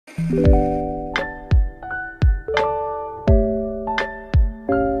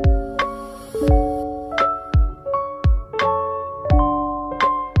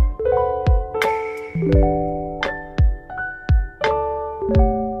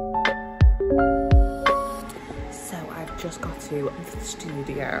Just got to the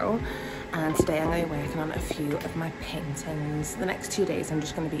studio and today I'm going to be working on a few of my paintings. The next 2 days I'm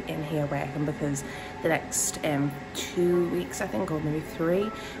just going to be in here working because the next 2 weeks I think, or maybe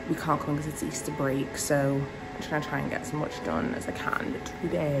 3, we can't come because it's Easter break, so I'm just going to try and get as much done as I can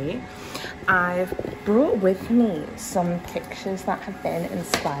today. I've brought with me some pictures that have been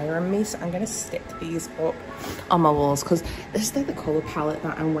inspiring me, so I'm going to stick these up on my walls because this is like the colour palette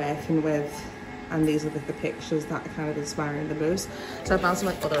that I'm working with. And these are like the pictures that are kind of inspiring the most. So I found some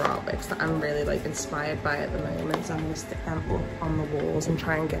like other artworks that I'm really like inspired by at the moment. So I'm gonna stick them up on the walls and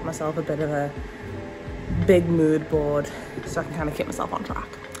try and get myself a bit of a big mood board so I can kind of keep myself on track.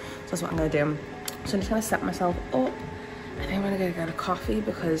 So that's what I'm gonna do. So I'm just gonna set myself up. I think I'm gonna go get a coffee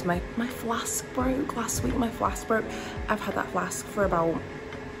because my flask broke last week. My flask broke. I've had that flask for about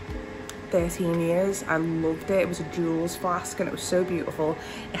 13 years. I loved it. It was a Jules flask and it was so beautiful.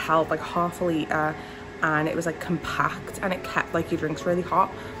 It held like half a litre and it was like compact and it kept like your drinks really hot.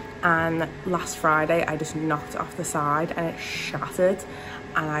 And last Friday I just knocked it off the side and it shattered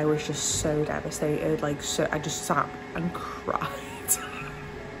and I was just so devastated. Like, so I just sat and cried.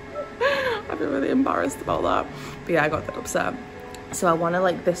 I feel really embarrassed about that, but yeah, I got that upset. So I want to,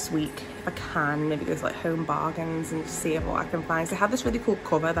 like, this week, if I can, maybe go to like Home Bargains and see what I can find. So they have this really cool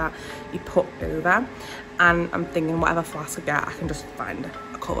cover that you put over, and I'm thinking whatever flask I get, I can just find a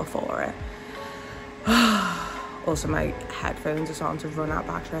cover for it. Also, my headphones are starting to run out of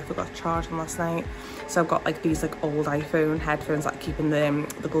battery. I forgot to charge them last night. So I've got like these like old iPhone headphones that keep in the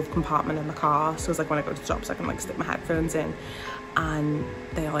glove compartment in the car. So it's like when I go to shops, I can like stick my headphones in, and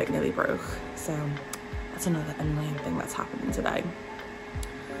they are like nearly broke. So that's another annoying thing that's happening today.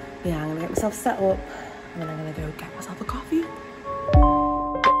 Yeah, I'm gonna get myself set up and then I'm gonna go get myself a coffee.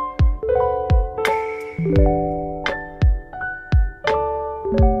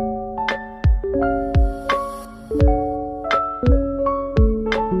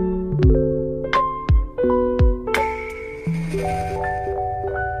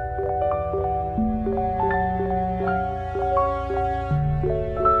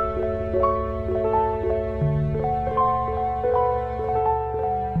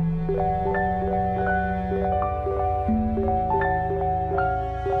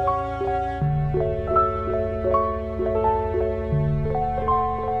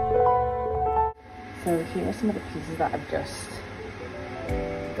 So here are some of the pieces that I've just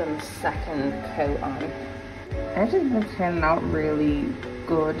done the second coat on. Actually, they're turning out really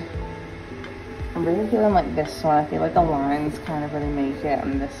good. I'm really feeling like this one. I feel like the lines kind of really make it,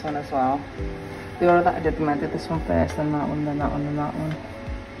 and this one as well. The order that I did them, I did this one first, then that one, then that one, then that one.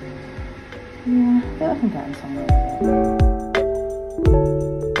 Yeah, I feel like I'm getting somewhere.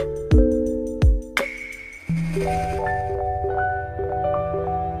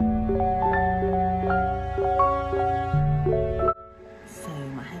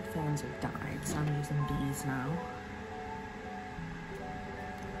 So I'm using these now.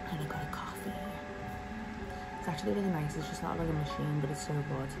 And I got a coffee. It's actually really nice. It's just not like a machine, but it's so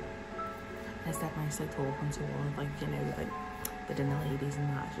good. It's that nice like talking to all of, like, you know, like the dinner ladies and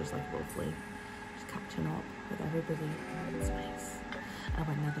that. It's just like lovely. Just catching up with everybody. It's nice. I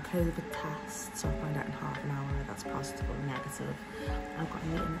went another COVID test, so I'll find out in half an hour that's positive or negative. I've got a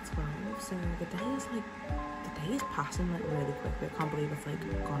meeting at 12, so the day is passing like really quickly. I can't believe it's like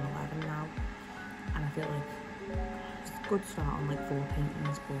gone 11 now. And I feel like it's a good start on like 4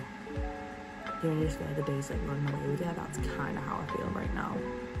 paintings, but you know, you just feel like the day's like running away with you. That's kind of how I feel right now.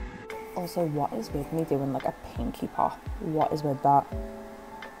 Also, what is with me doing like a pinky pop? What is with that?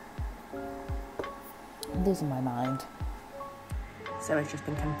 I'm losing my mind. So it's just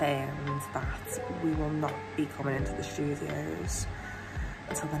been confirmed that we will not be coming into the studios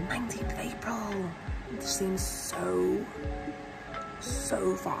until the 19th of April. It seems so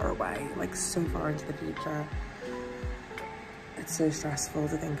far away, like so far into the future. It's so stressful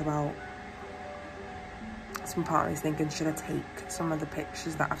to think about. Some part of me is thinking, should I take some of the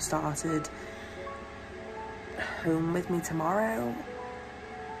pictures that I've started home with me tomorrow?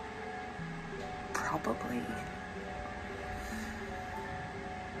 Probably.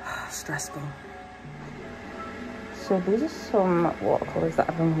 Stressful. So these are some watercolours that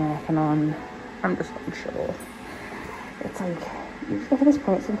I've been working on. I'm just unsure. It's like, you just get to this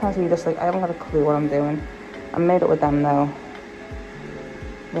point sometimes where you're just like, I haven't got a clue what I'm doing. I'm made up with them though.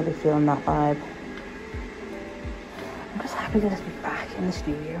 Really feeling that vibe. I'm just happy to just be back in the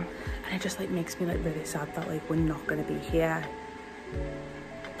studio. And it just like makes me like really sad that like we're not gonna be here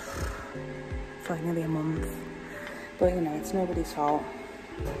for like nearly a month. But you know, it's nobody's fault.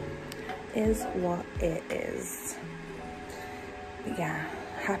 Is what it is. But yeah,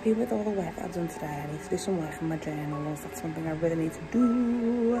 happy with all the work that I've done today. I need to do some work on my journals. That's one thing I really need to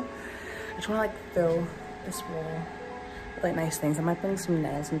do. I just want to like fill this wall with like nice things. I might bring some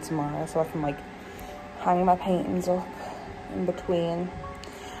nails in tomorrow so I can like hang my paintings up in between.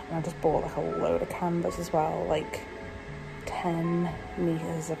 And I just bought like a load of canvas as well, like 10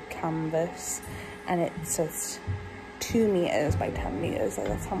 meters of canvas, and it's 2 meters by 10 meters. Like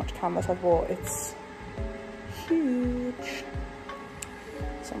that's how much canvas I bought. It's huge.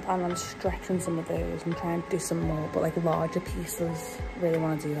 So I'm planning on stretching some of those and trying to do some more, but like larger pieces. Really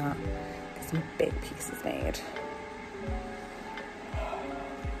want to do that. Get some big pieces made.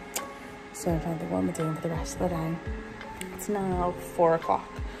 So I'm trying to think what I'm doing for the rest of the day. It's now 4 o'clock.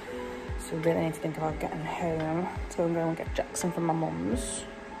 So I really need to think about getting home. So I'm going to get Jackson from my mum's.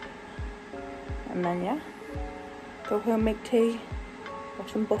 And then yeah, go home, make tea,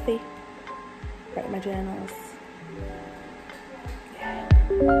 watch some Buffy, write my journals. Yeah.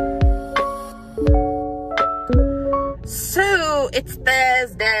 So it's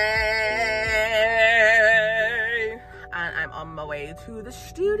Thursday and I'm on my way to the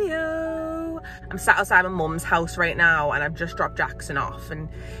studio. I'm sat outside my mum's house right now and I've just dropped Jackson off and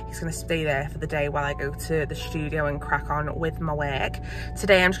he's gonna stay there for the day while I go to the studio and crack on with my work.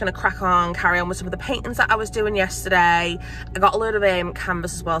 Today I'm just gonna carry on with some of the paintings that I was doing yesterday. I got a load of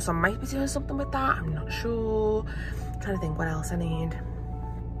canvas as well, so I might be doing something with that, I'm not sure. I'm trying to think what else I need.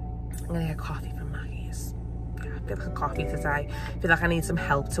 I'm gonna get coffee from Maggie's. Yeah, I feel like a coffee today. I feel like I need some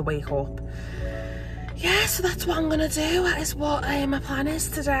help to wake up. Yeah, so that's what I'm gonna do. That is what my plan is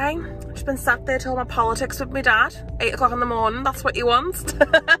today. I've just been sat there talking my politics with my dad. 8 o'clock in the morning, that's what he wants.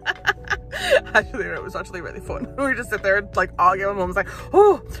 Actually, it was actually really fun. We just sit there and like argue, and mum's like,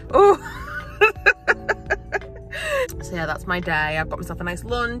 oh. So yeah, that's my day. I've got myself a nice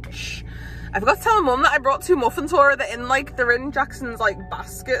lunch. I forgot to tell my mum that I brought 2 muffins for her. They're in Jackson's like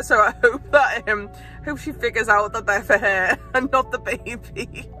basket, so I hope that hope she figures out that they're for her and not the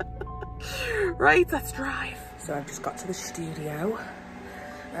baby. Right, let's drive. So I've just got to the studio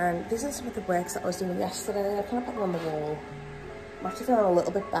and these are some of the works that I was doing yesterday. I kind of put them on the wall. I'm actually feeling a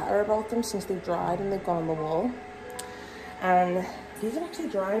little bit better about them since they've dried and they've gone on the wall. And these have actually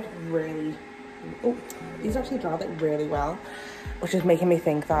dried really well, which is making me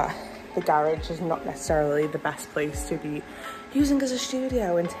think that the garage is not necessarily the best place to be using as a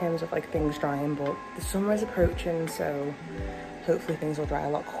studio in terms of like things drying, but the summer is approaching, so hopefully things will dry a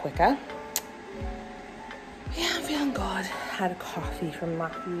lot quicker. Yeah, I'm feeling good. Had a coffee from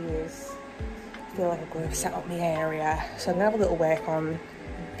Matthew's. I feel like I'm going to set up my area. So I'm going to have a little work on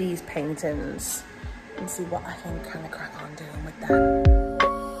these paintings and see what I can kind of crack on doing with them.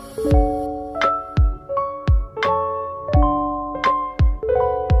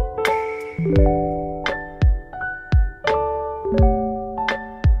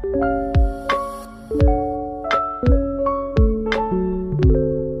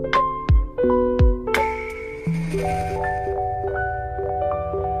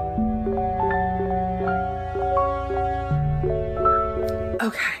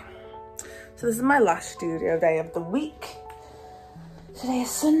 Okay, so this is my last studio day of the week. Today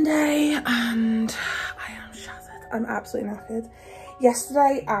is Sunday and I am shattered. I'm absolutely knackered.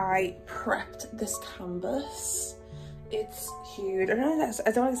 Yesterday I prepped this canvas. It's huge. I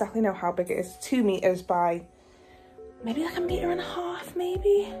don't exactly know how big it is. 2 meters by maybe like 1.5 meters,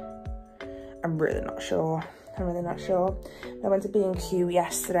 maybe. I'm really not sure. I went to B&Q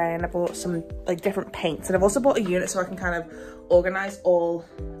yesterday and I bought some like different paints, and I've also bought a unit so I can kind of organize all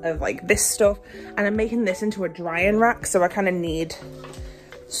of like this stuff, and I'm making this into a drying rack, so I kind of need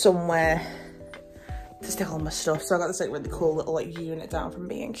somewhere to stick all my stuff. So I got this like really cool little like unit down from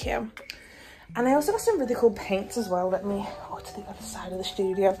B&Q, and I also got some really cool paints as well. Let me go to the other side of the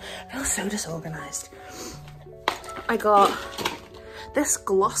studio. I feel so disorganized. I got this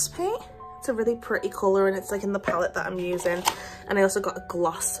gloss paint. It's a really pretty colour and it's like in the palette that I'm using. And I also got a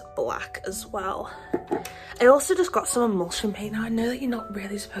gloss black as well. I also just got some emulsion paint. Now I know that you're not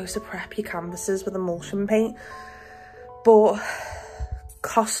really supposed to prep your canvases with emulsion paint, but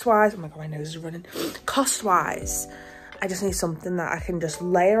cost-wise, oh my god, my nose is running. Cost-wise, I just need something that I can just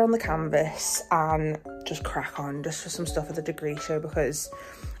layer on the canvas and just crack on just for some stuff at the degree show, because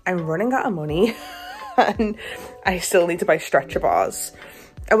I'm running out of money and I still need to buy stretcher bars.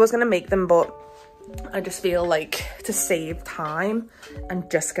 I was gonna make them, but I just feel like to save time, I'm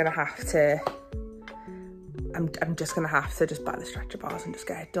just gonna have to I'm just gonna have to just buy the stretcher bars and just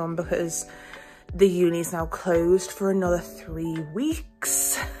get it done, because the uni's now closed for another 3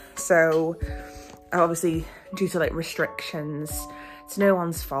 weeks. So obviously due to like restrictions, it's no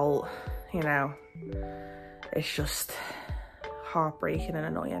one's fault, you know, it's just heartbreaking and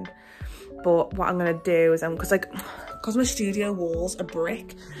annoying. But what I'm gonna do is because my studio walls are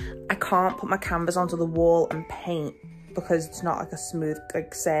brick, I can't put my canvas onto the wall and paint because it's not like a smooth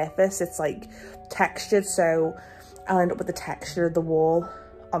like surface, it's like textured, so I'll end up with the texture of the wall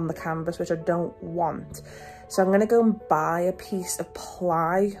on the canvas, which I don't want. So I'm gonna go and buy a piece of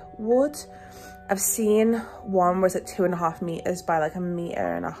plywood. I've seen one where it's like 2.5 meters by like 1.5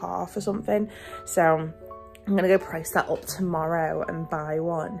 meters or something. So I'm gonna go price that up tomorrow and buy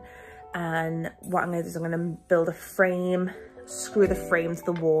one. And what I'm gonna do is I'm gonna build a frame, screw the frame to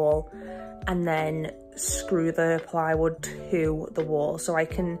the wall, and then screw the plywood to the wall, so I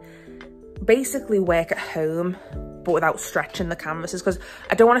can basically work at home but without stretching the canvases, because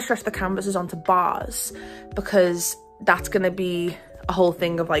I don't want to stretch the canvases onto bars, because that's going to be a whole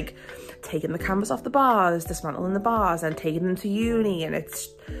thing of like taking the canvas off the bars, dismantling the bars, and taking them to uni, and it's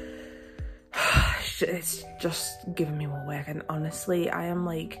just giving me more work. And honestly, I am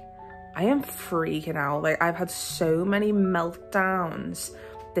freaking out. Like, I've had so many meltdowns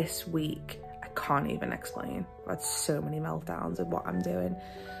this week, I can't even explain. I've had so many meltdowns of what I'm doing,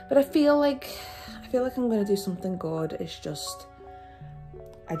 but I feel like I'm gonna do something good. It's just,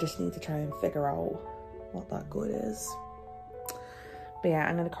 I just need to try and figure out what that good is. But yeah,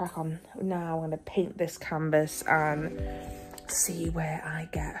 I'm gonna crack on now. I'm gonna paint this canvas and see where I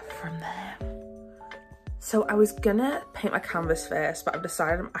get from there. So I was gonna paint my canvas first, but I've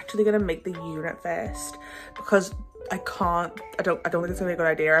decided I'm actually gonna make the unit first, because I don't think it's gonna be a good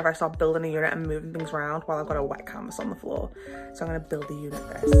idea if I start building a unit and moving things around while I've got a wet canvas on the floor. So I'm gonna build the unit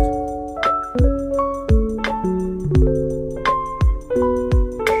first.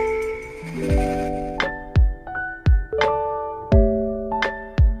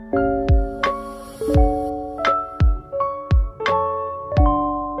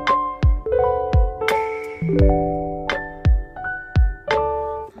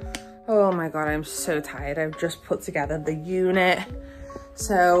 Oh my god, I'm so tired. I've just put together the unit.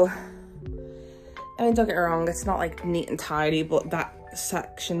 So, I mean, don't get me wrong, it's not like neat and tidy, but that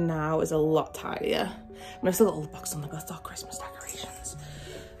section now is a lot tidier. I mean, I've still got all the boxes on the bus, all Christmas decorations,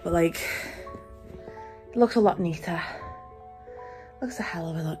 but like, it looks a lot neater. Looks a hell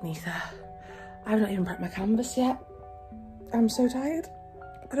of a lot neater. I've not even prepped my canvas yet. I'm so tired.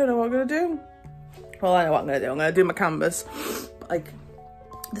 I don't know what I'm gonna do. Well, I know what I'm gonna do. I'm gonna do my canvas, but like,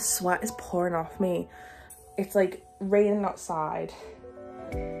 the sweat is pouring off me. It's like raining outside.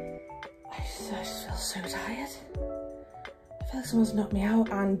 I just feel so tired. I feel like someone's knocked me out,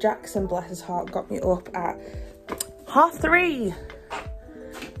 and Jackson, bless his heart, got me up at 3:30.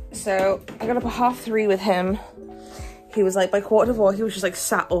 So I got up at 3:30 with him. He was like, by 4:45, he was just like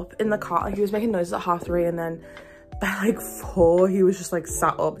sat up in the car. Like, he was making noises at 3:30, and then by like 4, he was just like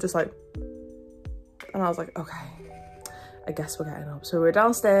sat up, just like, and I was like, okay, I guess we're getting up. So we were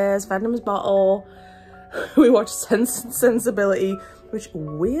downstairs, fed him his bottle. We watched Sense and Sensibility, which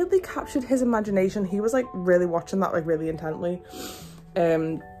weirdly captured his imagination. He was like really watching that like really intently.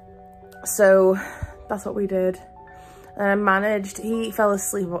 So that's what we did. And he fell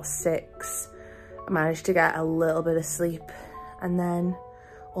asleep about 6. I managed to get a little bit of sleep, and then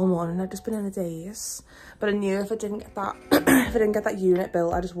all morning I've just been in a daze. But I knew if I didn't get that if I didn't get that unit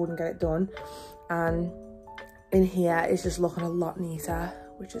built, I just wouldn't get it done. And in here it's just looking a lot neater,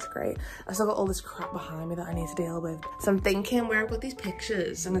 which is great. I've still got all this crap behind me that I need to deal with. So I'm thinking, where I've got these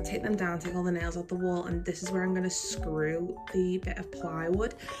pictures, I'm gonna take them down, take all the nails off the wall, and this is where I'm gonna screw the bit of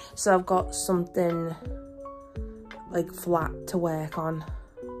plywood. So I've got something like flat to work on.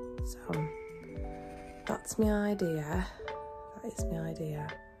 So that's my idea. That is my idea.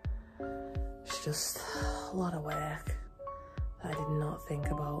 It's just a lot of work that I did not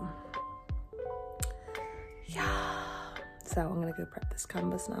think about. Yeah, so I'm gonna go prep this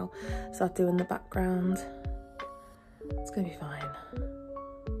canvas now, start doing the background. It's gonna be fine.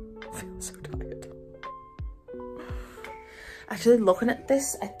 I feel so tired. Actually, looking at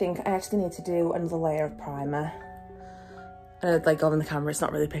this, I think I actually need to do another layer of primer. Like on the camera, it's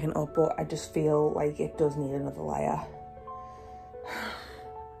not really picking up, but I just feel like it does need another layer.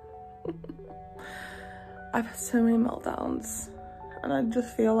 I've had so many meltdowns, and I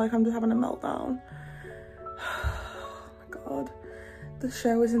just feel like I'm just having a meltdown. Oh my god, the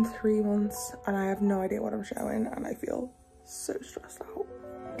show is in 3 months and I have no idea what I'm showing, and I feel so stressed out.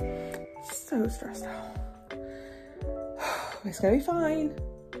 So stressed out. It's gonna be fine.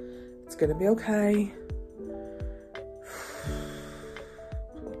 It's gonna be okay.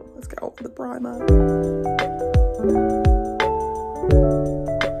 Let's get off the primer.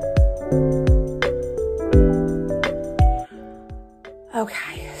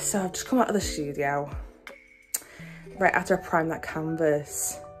 Okay, so I've just come out of the studio right after I primed that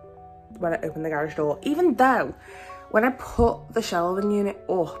canvas when I opened the garage door. Even though when I put the shelving unit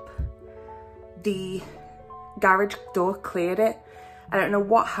up, the garage door cleared it. I don't know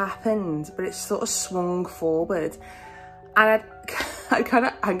what happened, but it sort of swung forward, and I kind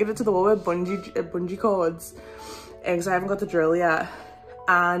of anchored it to the wall with bungee cords, because I haven't got the drill yet,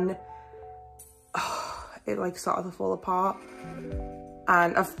 and it like started to fall apart.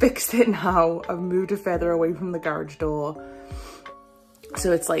 And I've fixed it now. I've moved it further away from the garage door,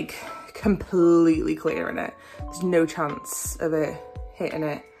 so it's like completely clear in it. There's no chance of it hitting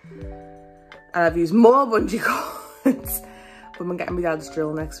it. And I've used more bungee cords. But I'm getting my dad's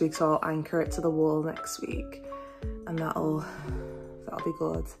drill next week, so I'll anchor it to the wall next week, and that'll be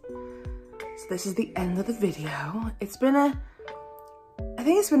good. So this is the end of the video. It's been I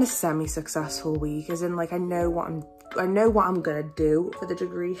think it's been a semi-successful week, as in like I know what I'm gonna do for the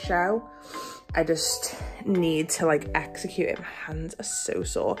degree show. I just need to like execute it. My hands are so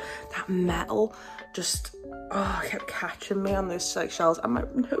sore. That metal just kept catching me on those like shells, and my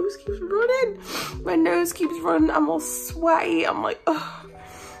nose keeps running. My nose keeps running. I'm all sweaty. I'm like, oh,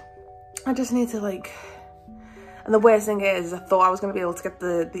 I just need to like. And the worst thing is, I thought I was gonna be able to get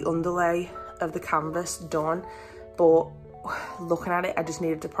the underlay of the canvas done, but looking at it, I just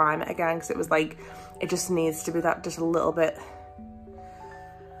needed to prime it again, because it was like, it just needs to be that just a little bit.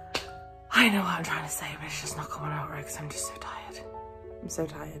 I know what I'm trying to say, but it's just not coming out right because I'm just so tired. I'm so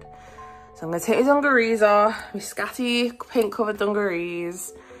tired. So I'm gonna take my dungarees off, my scatty pink covered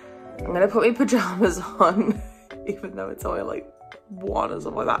dungarees. I'm gonna put my pajamas on, even though it's only like 1 or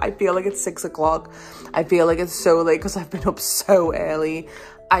something like that. I feel like it's 6 o'clock. I feel like it's so late because I've been up so early.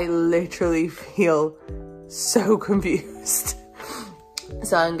 I literally feel so confused.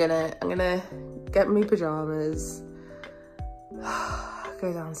 So I'm gonna get my pajamas,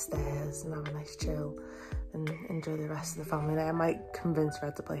 go downstairs and have a nice chill and enjoy the rest of the family day. I might convince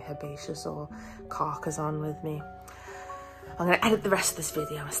Red to play Herbaceous or Carcassonne with me. I'm gonna edit the rest of this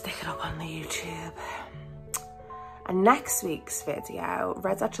video and stick it up on the YouTube. And next week's video,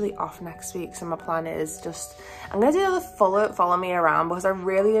 Red's actually off next week, so my plan is just, I'm gonna do the follow me around, because I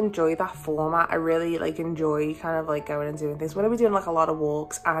really enjoy that format. I really like enjoy kind of like going and doing things. We're gonna be doing like a lot of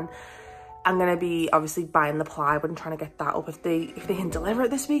walks, and I'm gonna be obviously buying the plywood and trying to get that up. If they can deliver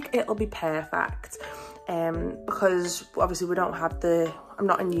it this week, it'll be perfect. Because obviously we don't have I'm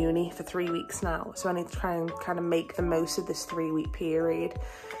not in uni for 3 weeks now, so I need to try and kind of make the most of this 3-week period.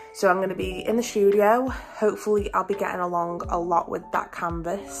 So I'm going to be in the studio. Hopefully I'll be getting along a lot with that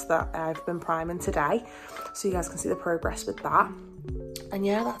canvas that I've been priming today, so you guys can see the progress with that. And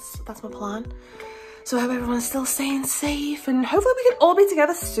yeah, that's my plan. So I hope everyone's still staying safe, and hopefully we can all be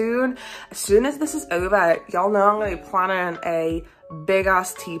together soon. As soon as this is over, y'all know I'm going to be planning a big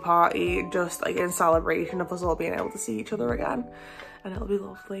ass tea party, just like in celebration of us all being able to see each other again, and it'll be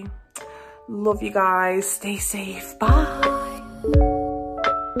lovely. Love you guys. Stay safe. Bye.